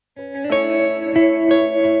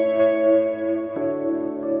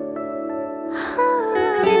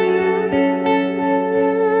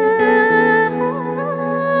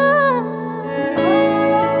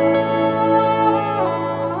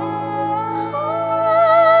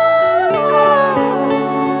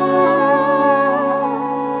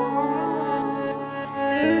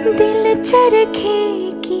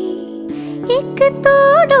चरखेगी एक तो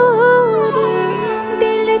डोरी,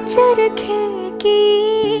 दिल चरखेगी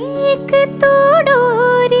एक तो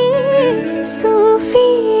डोरी। सूफी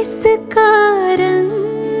इसका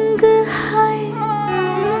रंग है,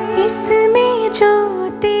 इसमें जो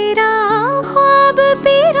तेरा ख्वाब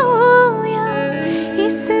पिरोया,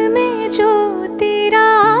 इसमें जो तेरा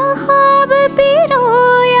ख्वाब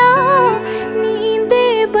पिरोया। नींदे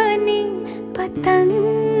बनी पतंग,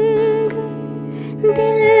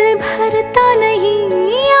 दिल भरता नहीं,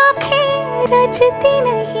 आंखें रजती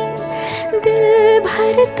नहीं, दिल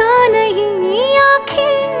भरता नहीं,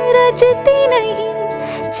 आंखें रजती नहीं।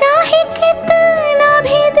 चाहे कितना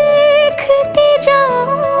भी देखती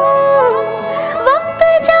जाऊं, वक्त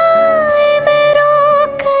जाए मैं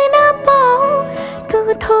रोक ना पाऊं। तू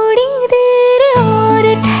थोड़ी देर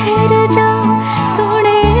और ठहर जा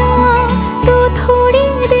सोनिया, तू थोड़ी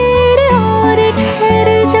देर और ठहर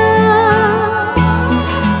जा,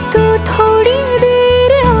 तू थोड़ी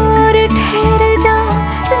देर और ठहर जा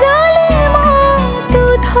ज़ालिमा, तू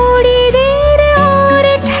थोड़ी देर और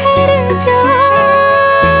ठहर जा।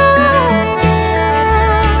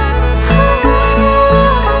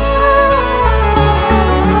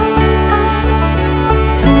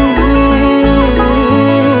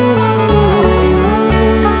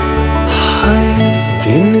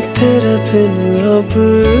 दिन तेरे बिन अब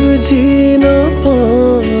जी ना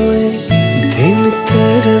पाए, दिन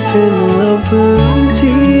तेरे बिन अब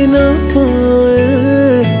जी ना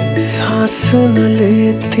पाए। सांस न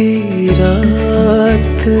लेती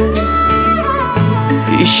रात,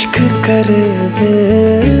 इश्क करे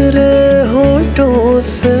मेरे होठों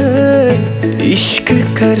से, इश्क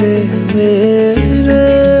करे मेरे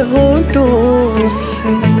होठों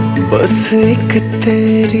से। बस एक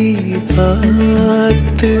तेरी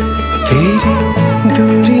बात, तेरी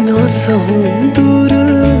दूरी ना सहूं, दूर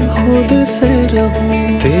खुद से रहूं।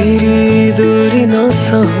 तेरी दूरी ना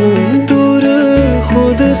सहूं, दूर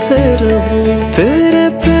खुद से रहूं। तेरे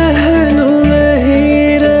पहलू में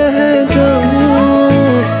ही रह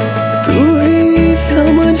जाऊं, तू ही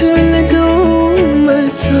समझ ले जो मैं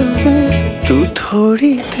चाहूं। तू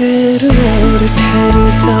थोड़ी देर और ठहर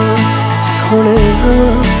जा सोनिया,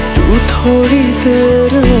 तू थोड़ी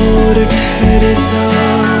देर और ठहर जा,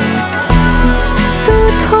 तू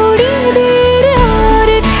थोड़ी देर और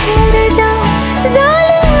ठहर जा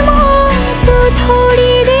ज़ालिमा, तू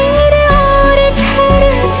थोड़ी देर और ठहर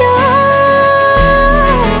जा।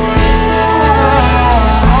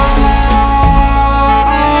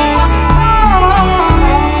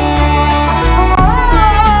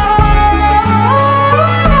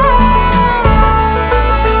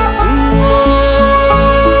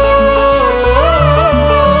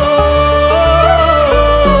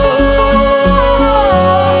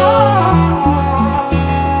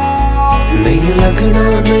 नहीं लगना,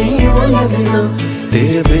 नहीं ओ लगना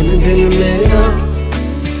तेरे बिन दिल मेरा,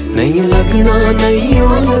 नहीं लगना, नहीं ओ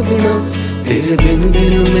लगना तेरे बिन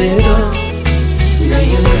दिल मेरा।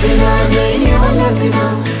 नहीं लगना, नहीं ओ लगना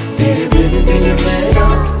तेरे बिन दिल मेरा,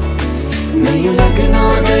 नहीं लगना,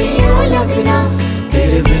 नहीं ओ लगना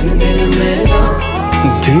तेरे बिन दिल मेरा।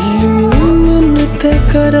 दिल मिन्नते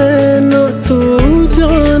करे ना तू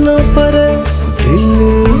जाना पड़े, दिल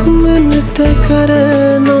मिन्नते करे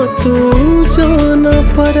ना तू जाना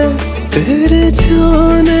पड़े। तेरे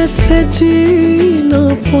जाने से जी ना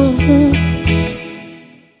पाऊं,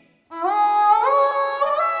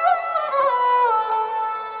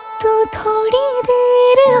 तू थोड़ी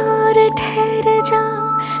देर और ठहर जा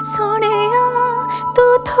सोनिया, तू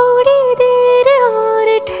थोड़ी देर